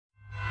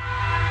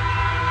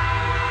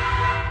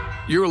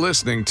You're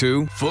listening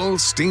to Full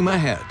Steam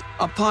Ahead,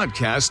 a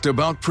podcast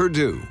about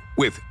Purdue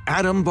with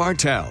Adam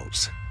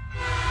Bartels.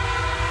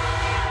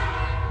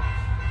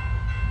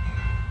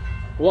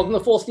 Welcome to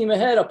Full Steam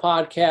Ahead, a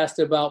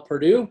podcast about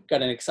Purdue.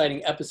 Got an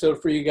exciting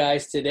episode for you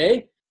guys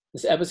today.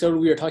 This episode,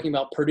 we are talking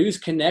about Purdue's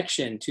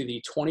connection to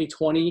the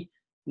 2020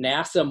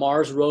 NASA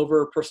Mars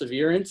Rover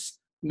Perseverance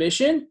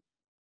mission.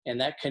 And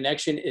that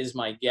connection is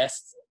my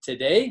guest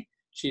today.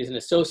 She is an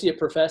associate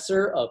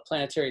professor of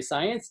planetary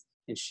science,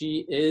 and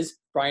she is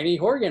Bryony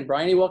Horgan.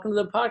 Bryony, welcome to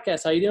the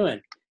podcast. How you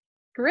doing?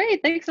 Great.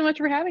 Thanks so much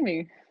for having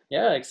me.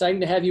 Yeah, exciting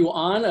to have you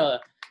on. This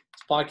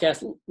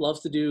podcast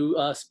loves to do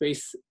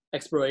space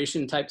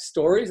exploration type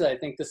stories. I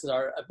think this is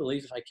I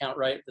believe if I count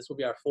right, this will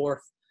be our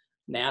fourth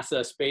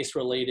NASA space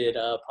related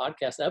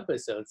podcast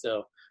episode.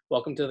 So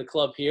welcome to the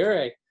club here.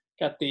 I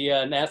got the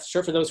NASA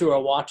shirt for those who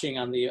are watching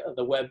on the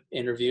web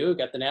interview.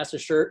 Got the NASA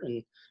shirt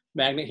and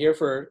magnet here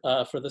for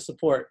the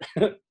support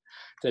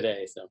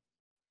today. So,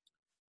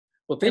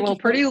 well,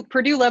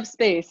 Purdue loves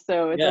space,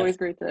 so it's always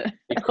great to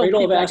the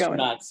cradle of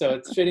astronauts. So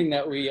it's fitting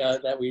that we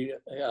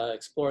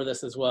explore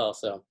this as well.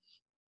 So,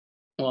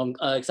 well,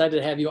 I'm excited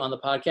to have you on the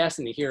podcast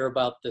and to hear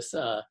about this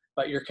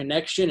about your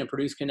connection and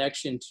Purdue's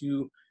connection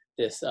to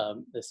this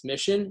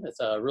mission.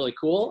 It's really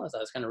cool. As I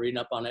was kind of reading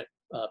up on it,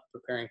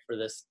 preparing for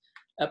this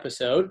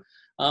episode.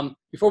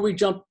 Before we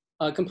jump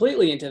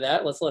completely into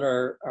that, let's let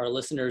our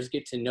listeners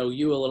get to know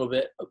you a little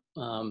bit.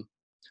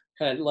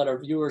 Kind of let our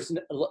viewers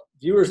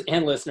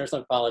and listeners, I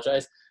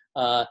apologize,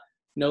 know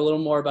a little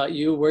more about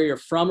you, where you're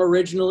from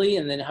originally,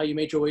 and then how you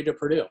made your way to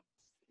Purdue.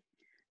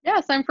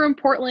 Yes, I'm from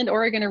Portland,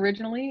 Oregon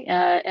originally,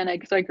 and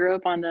I grew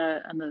up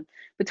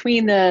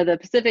between the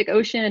Pacific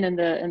Ocean and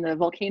the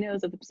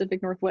volcanoes of the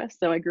Pacific Northwest.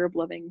 So I grew up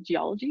loving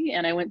geology,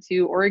 and I went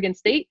to Oregon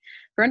State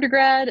for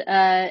undergrad,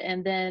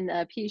 and then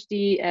a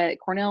PhD at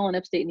Cornell in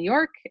upstate New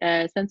York.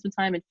 Spent some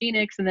time in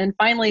Phoenix, and then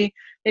finally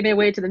made my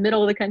way to the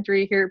middle of the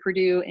country here at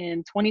Purdue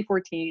in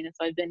 2014. And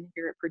so I've been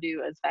here at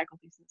Purdue as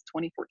faculty since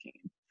 2014.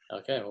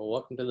 Okay, well,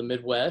 welcome to the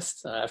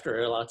Midwest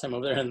after a lot of time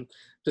over there in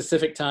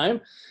Pacific time.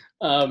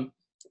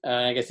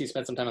 I guess you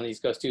spent some time on the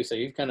East Coast too, so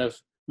you've kind of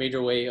made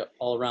your way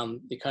all around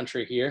the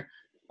country here.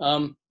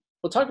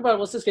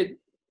 Let's just get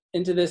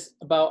into this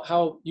about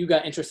how you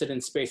got interested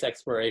in space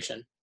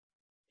exploration.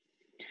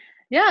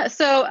 Yeah,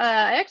 so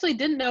I actually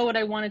didn't know what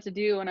I wanted to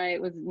do when I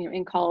was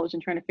in college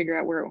and trying to figure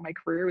out where my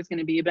career was going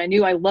to be. But I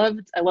knew I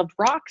loved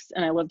rocks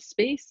and I loved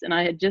space, and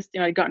I had just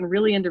I'd gotten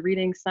really into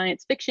reading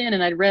science fiction,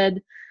 and I'd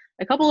read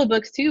a couple of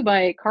books too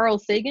by Carl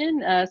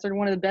Sagan, sort of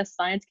one of the best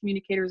science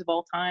communicators of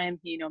all time.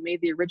 He, made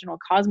the original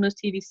Cosmos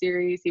TV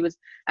series. He was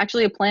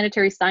actually a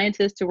planetary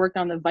scientist who worked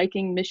on the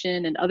Viking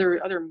mission and other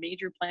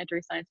major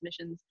planetary science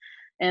missions.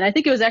 And I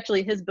think it was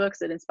actually his books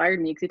that inspired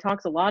me, because he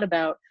talks a lot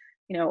about,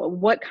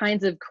 what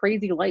kinds of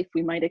crazy life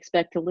we might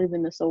expect to live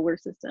in the solar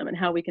system and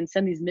how we can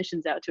send these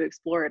missions out to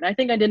explore it. And I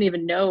think I didn't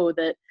even know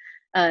that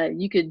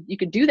you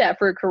could do that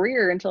for a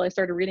career until I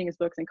started reading his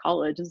books in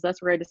college. And so that's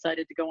where I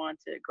decided to go on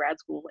to grad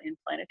school in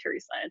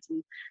planetary science.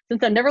 And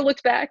since I never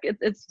looked back,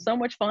 it's so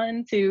much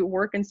fun to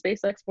work in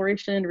space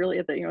exploration, really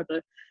at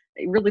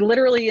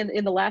literally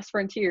in the last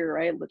frontier,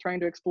 right? Trying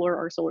to explore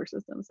our solar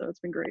system. So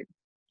it's been great.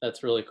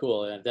 That's really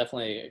cool, and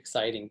definitely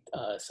exciting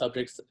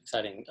subjects,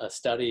 exciting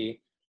study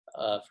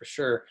for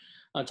sure.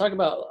 Talk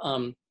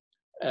about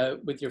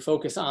with your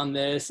focus on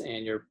this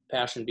and your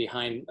passion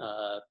behind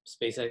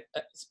space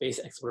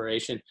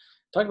exploration.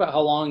 Talk about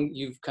how long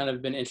you've kind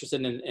of been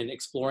interested in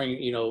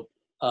exploring,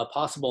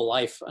 possible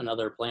life on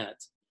other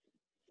planets.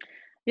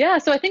 Yeah,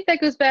 so I think that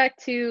goes back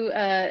to,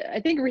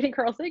 I think reading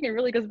Carl Sagan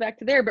really goes back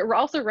to there, but we're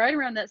also right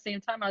around that same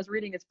time I was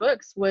reading his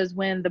books was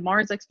when the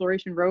Mars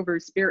exploration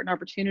rovers Spirit and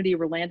Opportunity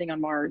were landing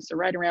on Mars. So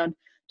right around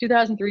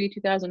 2003,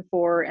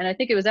 2004. And I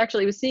think it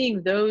was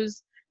seeing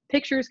those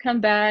pictures come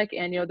back,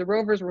 and the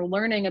rovers were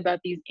learning about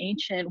these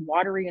ancient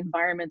watery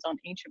environments on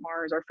ancient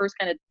Mars. Our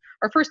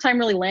first time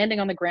really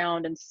landing on the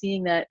ground and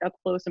seeing that up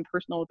close and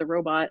personal with the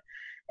robot.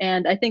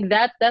 And I think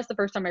that's the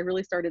first time I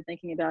really started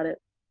thinking about it.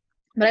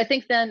 But I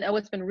think then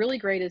what's been really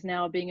great is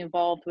now being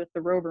involved with the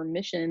rover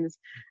missions,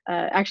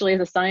 actually as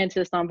a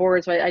scientist on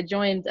board. So I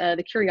joined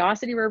the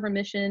Curiosity rover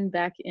mission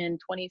back in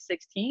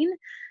 2016.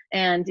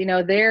 And,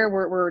 there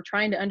we're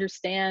trying to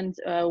understand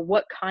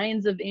what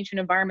kinds of ancient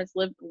environments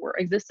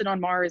existed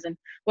on Mars and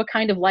what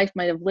kind of life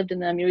might have lived in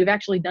them. We've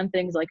actually done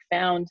things like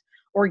found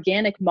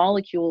organic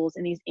molecules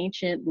in these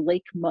ancient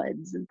lake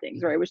muds and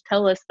things, right? Which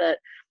tell us that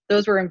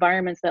those were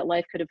environments that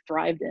life could have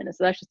thrived in. And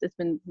so it's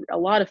been a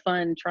lot of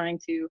fun trying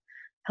to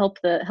help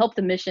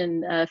the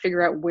mission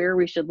figure out where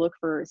we should look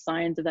for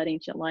signs of that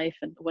ancient life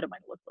and what it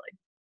might look like.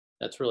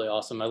 That's really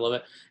awesome. I love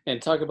it. And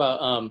talk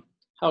about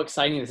how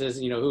exciting this is.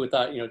 Who would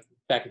thought,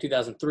 back in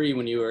 2003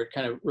 when you were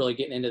kind of really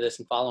getting into this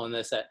and following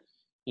this at,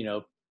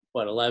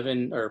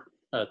 11 or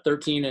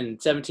 13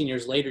 and 17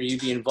 years later, you'd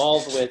be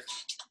involved with,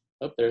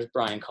 there's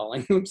Brian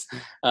calling.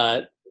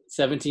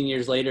 17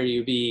 years later,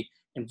 you'd be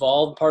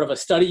involved, part of a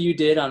study you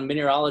did on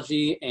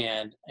mineralogy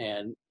and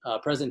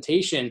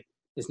presentation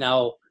is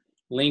now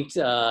linked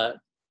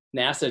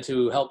NASA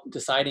to help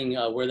deciding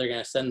where they're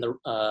going to send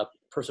the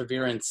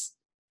Perseverance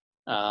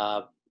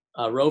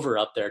rover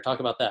up there. Talk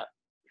about that.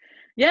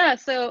 Yeah,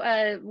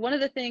 so one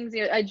of the things,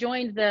 I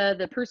joined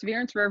the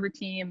Perseverance rover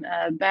team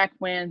back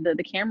when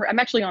the camera. I'm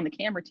actually on the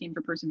camera team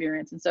for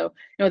Perseverance, and so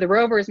the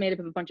rover is made up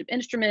of a bunch of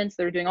instruments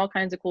that are doing all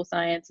kinds of cool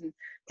science. And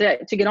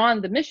to get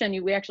on the mission,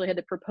 we actually had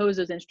to propose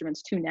those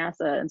instruments to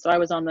NASA, and so I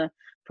was on the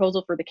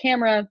proposal for the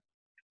camera.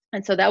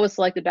 And so that was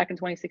selected back in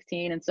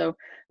 2016. And so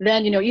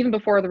then, even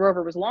before the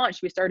rover was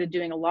launched, we started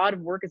doing a lot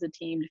of work as a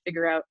team to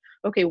figure out,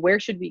 okay, where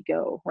should we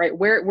go, right?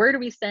 Where do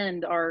we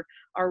send our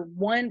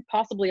one,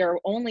 possibly our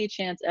only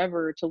chance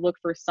ever to look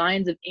for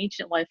signs of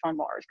ancient life on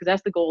Mars? Because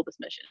that's the goal of this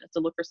mission, is to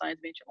look for signs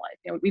of ancient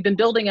life. We've been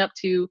building up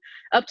to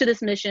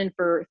this mission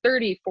for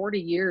 30, 40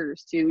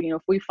 years to,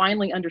 if we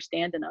finally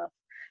understand enough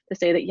to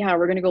say that, yeah,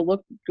 we're going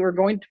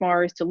to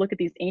Mars to look at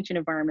these ancient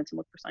environments and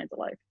look for signs of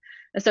life.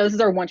 And so this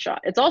is our one shot.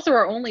 It's also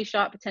our only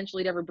shot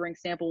potentially to ever bring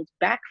samples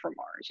back from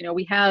Mars.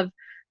 We have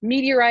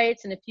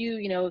meteorites and a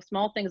few,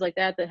 small things like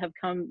that have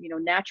come,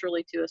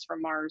 naturally to us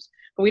from Mars,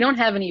 but we don't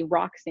have any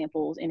rock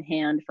samples in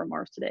hand from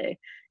Mars today.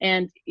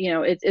 And,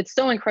 it's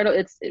so incredible.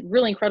 It's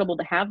really incredible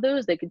to have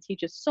those. They can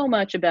teach us so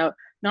much about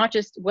not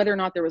just whether or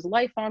not there was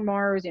life on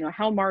Mars,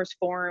 how Mars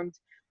formed.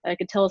 It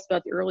could tell us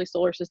about the early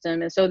solar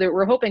system. And so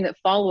we're hoping that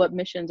follow-up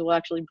missions will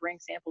actually bring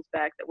samples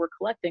back that we're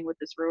collecting with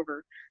this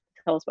rover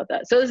to tell us about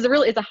that. So this is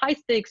it's a high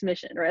stakes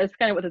mission, right? That's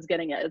kind of what it's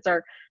getting at. It's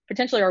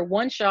potentially our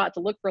one shot to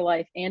look for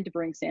life and to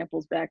bring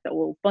samples back that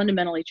will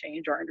fundamentally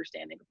change our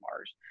understanding of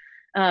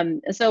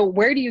Mars. And so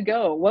where do you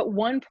go? What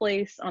one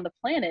place on the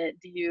planet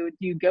do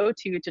you go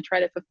to try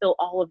to fulfill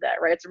all of that,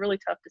 right? It's a really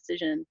tough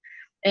decision.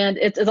 And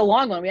it's a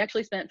long one. We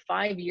actually spent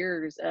 5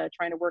 years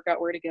trying to work out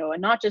where to go.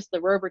 And not just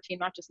the rover team,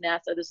 not just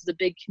NASA. This is a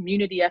big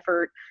community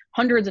effort,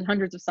 hundreds and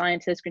hundreds of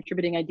scientists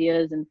contributing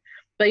ideas.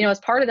 But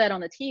as part of that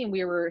on the team,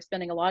 we were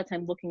spending a lot of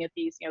time looking at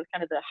these,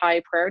 kind of the high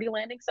priority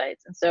landing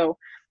sites. And so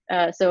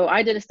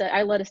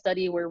I led a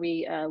study where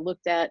we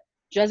looked at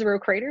Jezero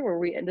Crater, where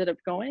we ended up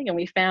going, and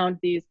we found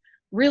these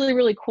really,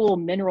 really cool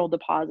mineral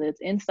deposits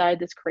inside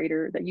this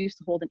crater that used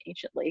to hold an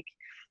ancient lake.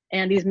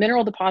 And these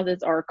mineral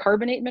deposits are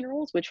carbonate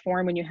minerals, which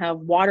form when you have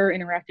water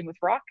interacting with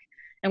rock.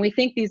 And we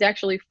think these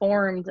actually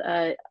formed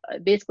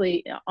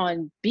basically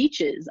on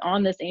beaches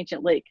on this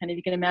ancient lake. Kind of,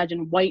 you can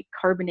imagine white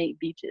carbonate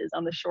beaches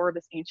on the shore of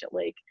this ancient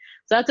lake.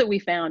 So that's what we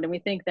found. And we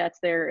think that's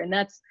there. And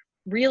that's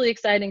really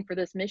exciting for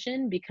this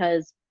mission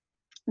because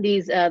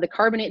the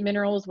carbonate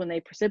minerals, when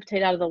they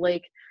precipitate out of the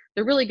lake,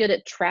 they're really good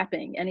at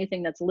trapping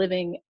anything that's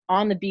living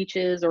on the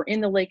beaches or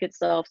in the lake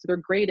itself. So they're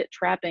great at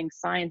trapping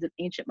signs of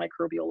ancient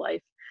microbial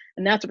life.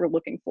 And that's what we're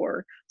looking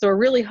for. So we're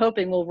really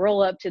hoping we'll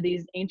roll up to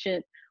these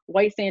ancient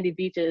white sandy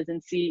beaches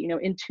and see,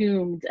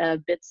 entombed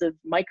bits of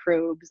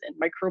microbes and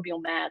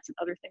microbial mats and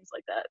other things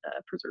like that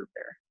preserved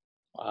there.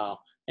 Wow.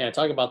 And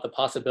talk about the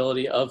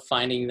possibility of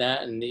finding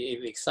that and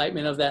the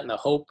excitement of that and the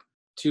hope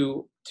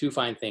to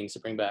find things to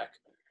bring back.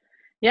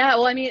 Yeah,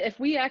 well, I mean, if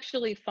we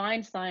actually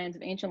find signs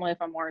of ancient life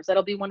on Mars,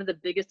 that'll be one of the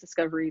biggest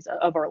discoveries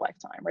of our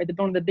lifetime, right?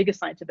 One of the biggest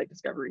scientific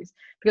discoveries.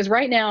 Because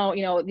right now,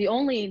 the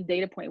only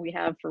data point we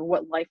have for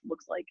what life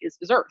looks like is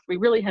Earth. We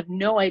really have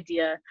no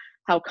idea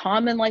how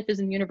common life is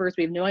in the universe.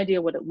 We have no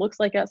idea what it looks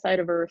like outside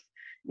of Earth,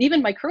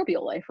 even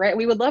microbial life, right?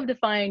 We would love to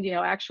find,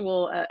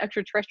 actual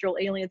extraterrestrial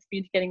aliens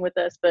communicating with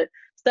us. But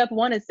step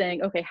one is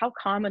saying, okay, how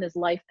common is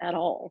life at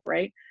all,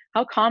 right?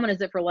 How common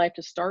is it for life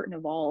to start and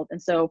evolve?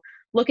 And so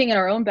looking at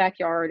our own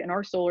backyard and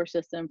our solar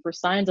system for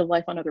signs of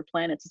life on other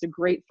planets is a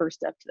great first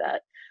step to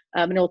that.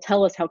 And it'll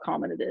tell us how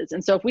common it is.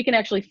 And so if we can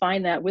actually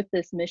find that with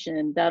this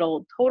mission,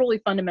 that'll totally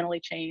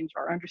fundamentally change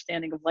our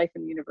understanding of life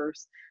in the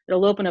universe.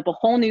 It'll open up a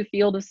whole new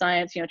field of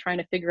science, trying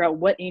to figure out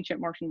what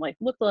ancient Martian life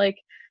looked like.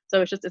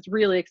 So it's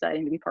really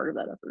exciting to be part of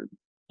that effort.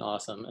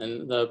 Awesome.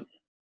 And the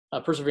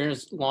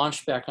Perseverance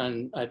launched back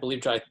on, I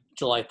believe,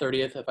 July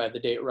 30th, if I have the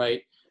date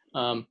right.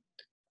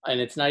 And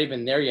it's not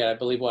even there yet. I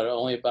believe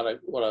only about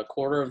a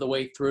quarter of the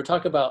way through.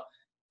 Talk about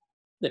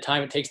the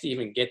time it takes to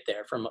even get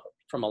there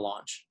from a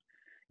launch.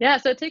 Yeah,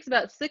 so it takes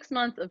about 6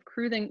 months of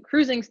cruising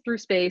through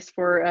space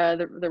for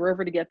the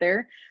rover to get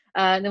there.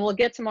 And then we'll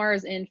get to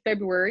Mars in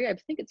February. I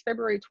think it's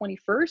February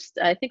 21st.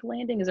 I think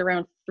landing is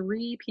around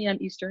 3 p.m.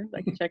 Eastern.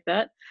 I can check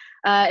that.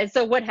 And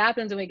so what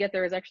happens when we get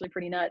there is actually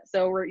pretty nuts.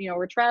 So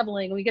we're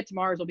traveling. When we get to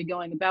Mars, we'll be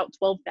going about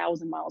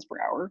 12,000 miles per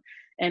hour.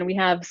 And we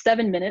have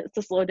 7 minutes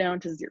to slow down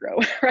to 0,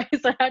 right?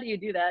 So how do you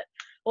do that?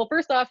 Well,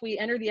 first off, we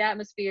enter the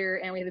atmosphere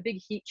and we have a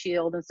big heat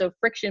shield. And so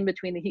friction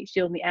between the heat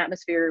shield and the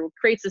atmosphere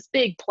creates this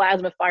big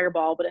plasma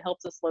fireball, but it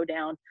helps us slow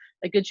down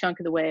a good chunk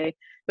of the way.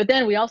 But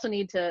then we also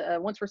need to,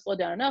 once we're slowed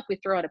down enough, we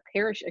throw out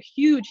a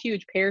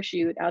huge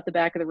parachute out the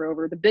back of the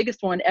rover, the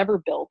biggest one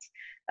ever built.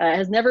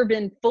 Has never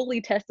been fully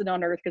tested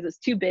on Earth because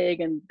it's too big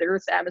and the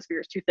Earth's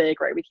atmosphere is too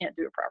thick, right? We can't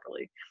do it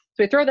properly.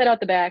 So we throw that out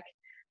the back.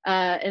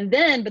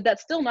 But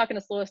that's still not going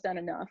to slow us down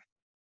enough.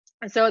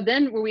 And so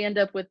then we end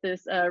up with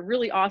this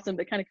really awesome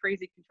but kind of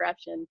crazy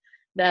contraption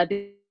that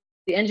the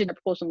Engine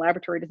Propulsion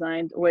Laboratory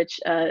designed, which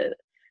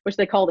which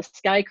they call the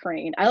sky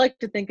crane. I like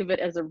to think of it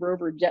as a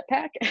rover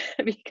jetpack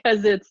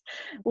because it's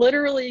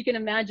literally, you can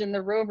imagine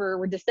the rover,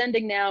 we're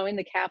descending now in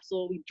the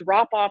capsule, we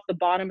drop off the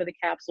bottom of the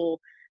capsule,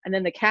 and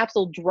then the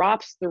capsule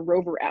drops the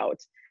rover out.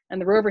 And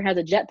the rover has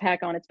a jetpack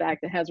on its back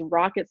that has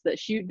rockets that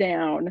shoot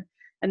down,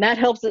 and that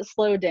helps it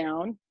slow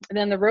down. And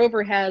then the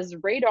rover has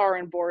radar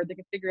on board that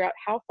can figure out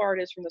how far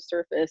it is from the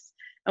surface.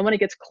 And when it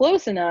gets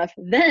close enough,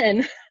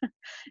 then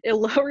it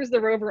lowers the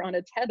rover on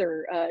a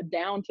tether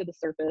down to the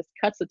surface,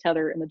 cuts the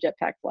tether, and the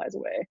jetpack flies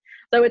away.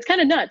 So it's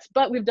kind of nuts,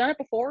 but we've done it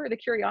before. The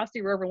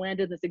Curiosity rover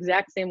landed this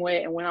exact same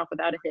way and went off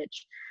without a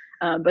hitch.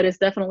 But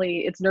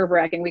it's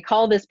nerve-wracking. We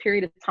call this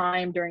period of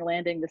time during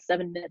landing the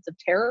 7 minutes of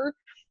terror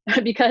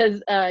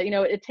because,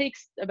 it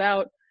takes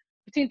about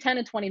between 10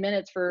 and 20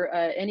 minutes for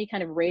any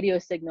kind of radio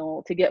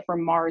signal to get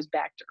from Mars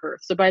back to Earth.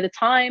 So by the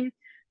time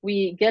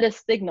we get a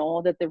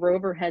signal that the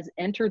rover has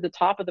entered the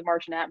top of the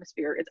Martian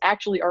atmosphere, it's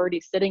actually already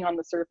sitting on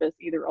the surface,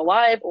 either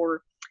alive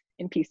or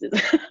in pieces,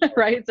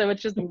 right? So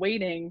it's just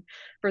waiting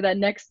for that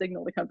next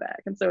signal to come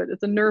back. And so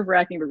it's a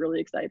nerve-wracking but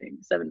really exciting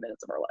 7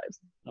 minutes of our lives.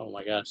 Oh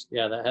my gosh.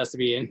 Yeah, that has to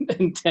be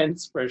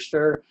intense for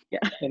sure. Yeah.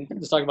 And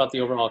just talk about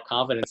the overall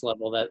confidence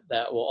level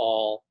that will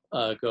all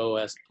go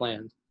as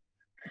planned.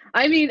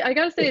 I mean, I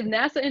gotta say,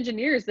 NASA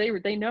engineers,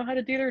 they know how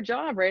to do their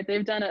job, right?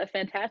 They've done a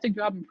fantastic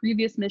job in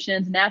previous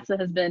missions. NASA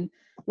has been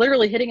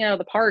literally hitting it out of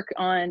the park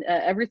on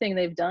everything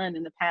they've done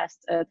in the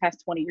past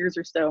 20 years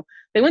or so.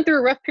 They went through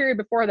a rough period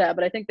before that,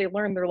 but I think they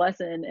learned their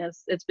lesson.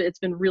 It's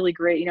been really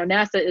great.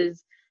 NASA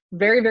is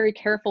very, very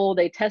careful.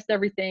 They test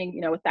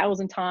everything,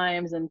 1,000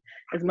 times and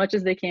as much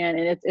as they can,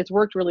 and it's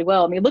worked really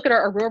well. I mean, look at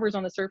our rovers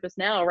on the surface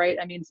now, right?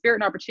 I mean, Spirit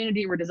and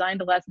Opportunity were designed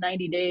to last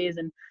 90 days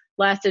and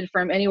lasted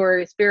from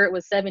anywhere. Spirit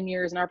was 7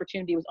 years and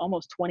Opportunity was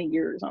almost 20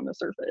 years on the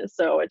surface.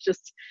 So it's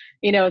just,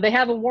 they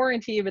have a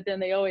warranty, but then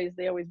they always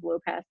blow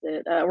past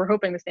it. We're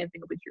hoping the same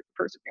thing will be true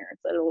for Perseverance,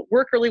 that it'll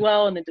work really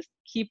well and then just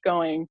keep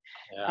going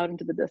out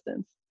into the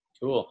distance.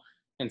 Cool.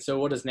 And so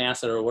what does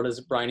NASA or what does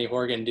Bryony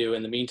Horgan do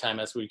in the meantime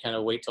as we kind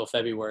of wait till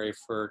February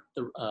for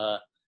the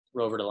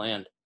rover to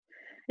land?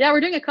 Yeah,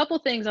 we're doing a couple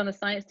things on the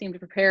science team to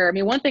prepare. I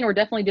mean, one thing we're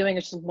definitely doing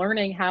is just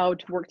learning how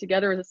to work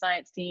together as a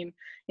science team.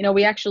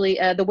 We actually,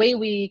 the way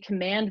we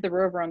command the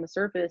rover on the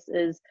surface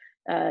is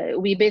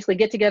we basically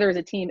get together as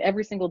a team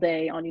every single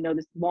day on,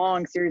 this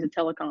long series of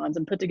telecons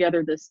and put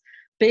together this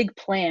big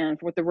plan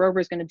for what the rover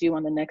is going to do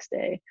on the next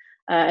day.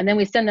 And then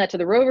we send that to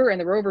the rover, and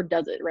the rover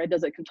does it, right?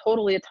 Does it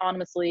totally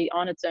autonomously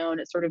on its own.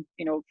 It's sort of,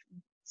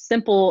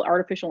 simple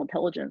artificial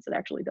intelligence that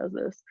actually does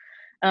this.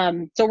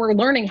 So we're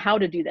learning how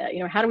to do that.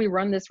 How do we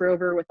run this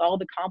rover with all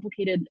the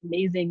complicated,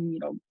 amazing,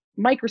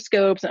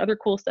 microscopes and other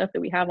cool stuff that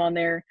we have on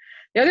there.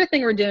 The other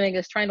thing we're doing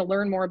is trying to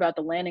learn more about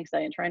the landing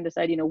site and trying to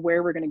decide,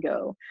 where we're going to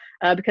go.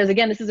 Because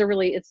again, this is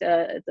it's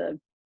a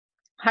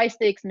high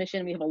stakes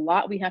mission. We have a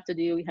lot we have to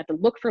do. We have to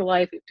look for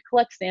life. We have to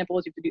collect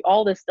samples. We have to do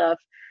all this stuff.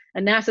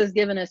 And NASA's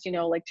given us,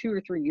 like 2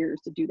 or 3 years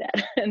to do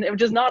that. And it was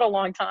just not a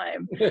long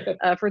time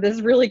for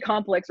this really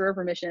complex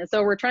rover mission. And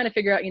so we're trying to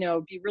figure out,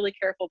 be really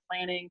careful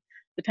planning,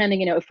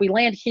 depending, if we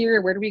land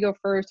here, where do we go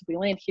first? If we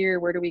land here,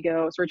 where do we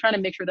go? So we're trying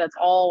to make sure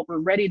we're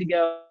ready to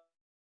go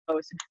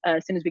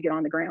as soon as we get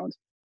on the ground.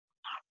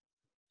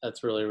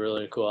 That's really,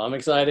 really cool. I'm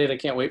excited. I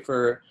can't wait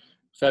for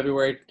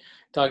February.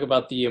 Talk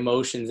about the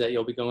emotions that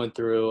you'll be going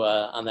through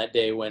on that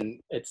day when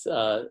it's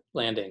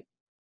landing.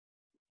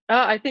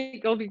 I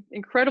think I'll be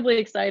incredibly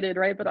excited,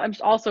 right? But I'm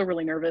also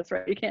really nervous,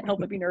 right? You can't help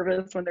but be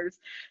nervous when there's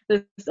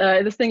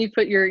this thing you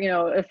put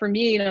for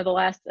me, the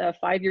last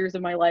 5 years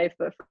of my life,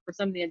 but for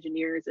some of the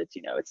engineers, it's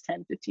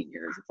 10, 15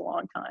 years. It's a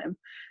long time,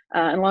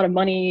 and a lot of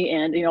money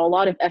and, a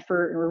lot of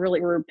effort.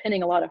 And we're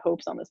pinning a lot of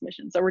hopes on this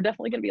mission. So we're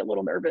definitely going to be a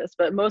little nervous,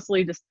 but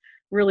mostly just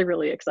really,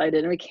 really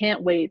excited. And we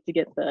can't wait to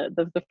get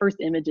the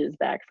first images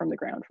back from the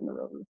ground from the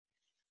rover.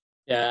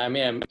 Yeah. I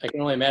mean, I can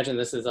only imagine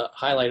this is a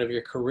highlight of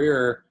your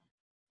career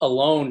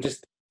alone,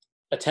 just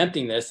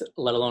attempting this,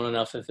 let alone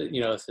enough if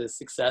it's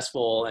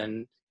successful,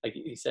 and like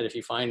you said, if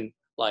you find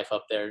life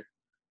up there.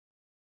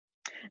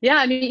 Yeah,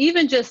 I mean,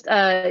 even just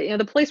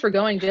the place we're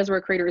going,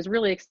 Jezero Crater, is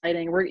really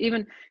exciting. We're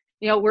even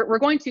we're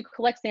going to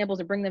collect samples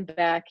and bring them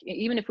back.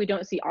 Even if we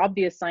don't see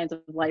obvious signs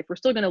of life, we're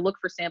still going to look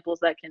for samples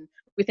that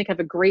we think have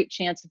a great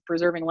chance of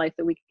preserving life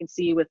that we can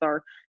see with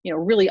our,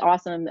 really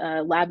awesome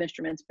lab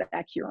instruments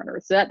back here on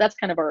Earth. So that's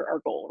kind of our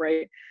goal,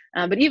 right?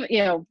 But even,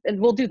 and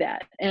we'll do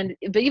that.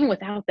 But even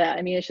without that,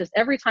 I mean, it's just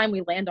every time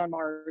we land on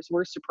Mars,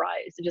 we're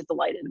surprised and just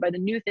delighted by the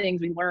new things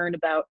we learn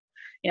about,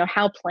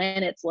 how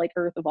planets like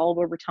Earth evolve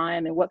over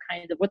time and what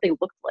they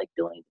looked like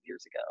billions of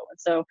years ago. And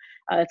so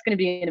it's going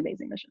to be an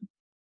amazing mission.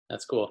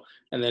 That's cool.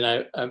 And then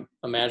I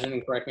imagine,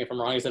 and correct me if I'm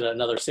wrong, is it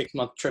another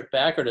 6-month trip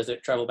back, or does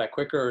it travel back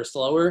quicker or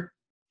slower?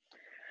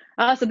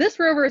 So this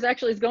rover is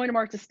going to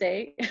Mars to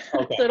stay.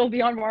 Okay. So it'll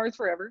be on Mars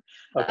forever.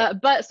 Okay.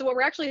 But so what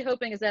we're actually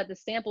hoping is that the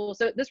samples,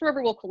 so this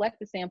rover will collect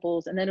the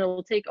samples, and then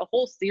it'll take a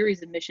whole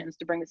series of missions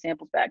to bring the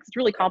samples back. It's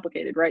really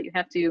complicated, right? You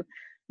have to,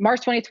 Mars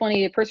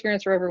 2020,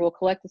 Perseverance rover will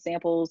collect the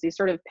samples, these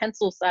sort of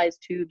pencil-sized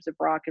tubes of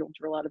rock it'll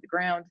drill out of the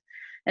ground.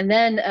 And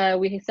then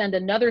we send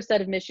another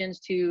set of missions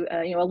to,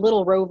 a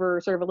little rover,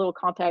 sort of a little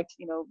compact,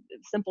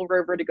 simple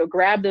rover to go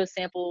grab those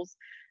samples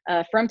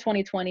from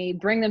 2020,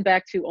 bring them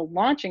back to a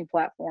launching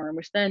platform,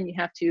 which then you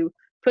have to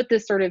put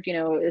this sort of,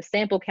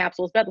 sample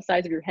capsule, it's about the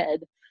size of your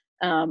head,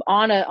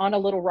 on a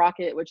little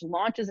rocket, which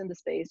launches into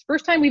space.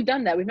 First time we've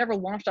done that. We've never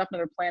launched off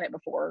another planet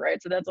before,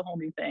 right? So that's a whole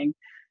new thing.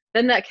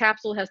 Then that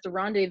capsule has to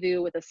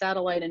rendezvous with a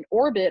satellite in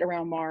orbit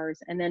around Mars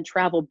and then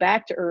travel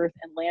back to Earth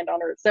and land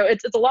on Earth. So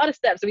it's a lot of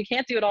steps. So we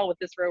can't do it all with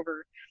this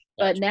rover.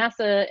 But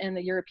NASA and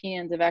the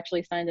Europeans have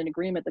actually signed an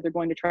agreement that they're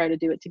going to try to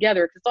do it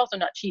together, because it's also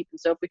not cheap. And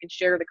so if we can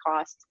share the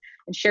costs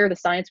and share the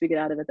science we get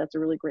out of it, that's a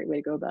really great way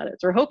to go about it.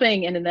 So we're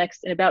hoping in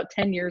about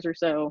 10 years or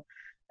so,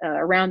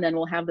 around then,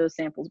 we'll have those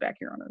samples back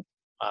here on Earth.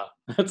 Wow,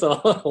 that's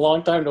a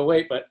long time to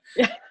wait, but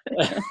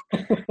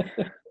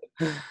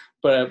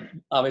but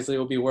obviously it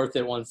will be worth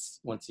it once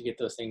you get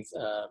those things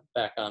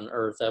back on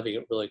Earth. That'd be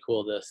really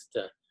cool to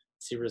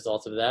see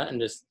results of that, and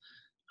just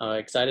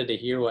excited to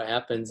hear what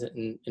happens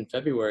in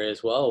February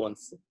as well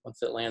once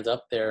it lands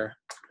up there.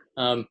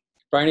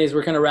 Brian, as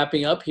we're kind of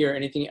wrapping up here,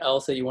 anything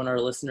else that you want our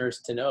listeners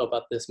to know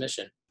about this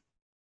mission?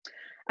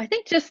 I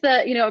think just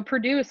that,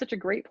 Purdue is such a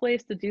great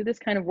place to do this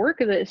kind of work,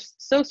 because it's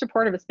so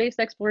supportive of space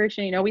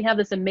exploration. We have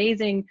this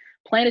amazing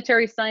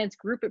planetary science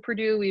group at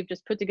Purdue we've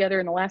just put together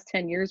in the last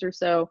 10 years or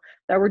so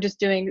that we're just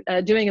doing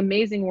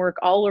amazing work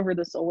all over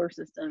the solar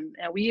system.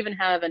 And we even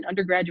have an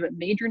undergraduate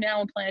major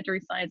now in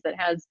planetary science that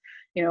has,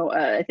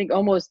 I think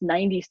almost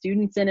 90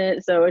 students in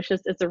it. So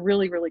it's a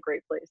really, really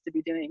great place to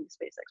be doing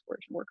space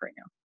exploration work right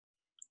now.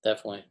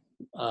 Definitely.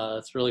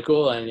 It's really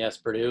cool. And yes,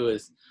 Purdue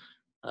is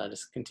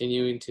just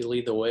continuing to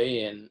lead the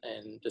way in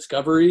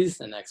discoveries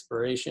and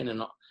exploration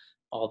and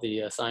all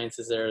the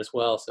sciences there as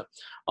well. So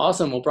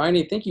awesome. Well,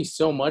 Bryony, thank you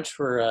so much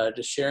for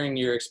just sharing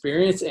your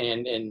experience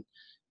and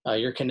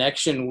your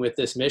connection with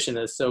this mission.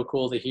 That's so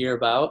cool to hear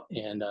about,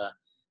 and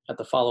have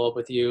to follow up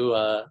with you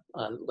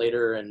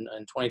later in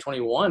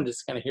 2021,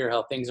 just kind of hear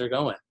how things are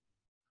going.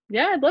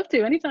 Yeah, I'd love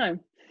to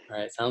anytime. All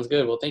right. Sounds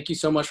good. Well, thank you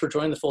so much for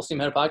joining the Full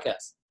Steam Ahead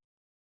podcast.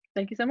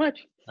 Thank you so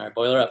much. All right.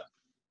 Boiler up.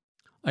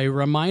 A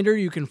reminder,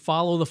 you can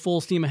follow the Full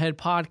Steam Ahead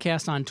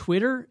podcast on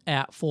Twitter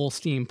at Full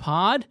Steam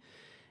Pod,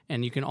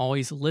 and you can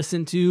always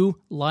listen to,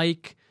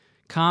 like,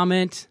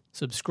 comment,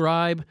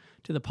 subscribe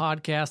to the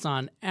podcast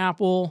on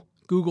Apple,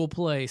 Google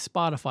Play,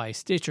 Spotify,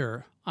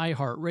 Stitcher,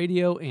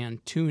 iHeartRadio,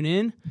 and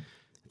TuneIn.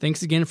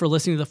 Thanks again for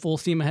listening to the Full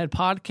Steam Ahead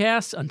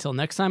podcast. Until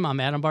next time,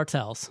 I'm Adam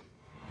Bartels.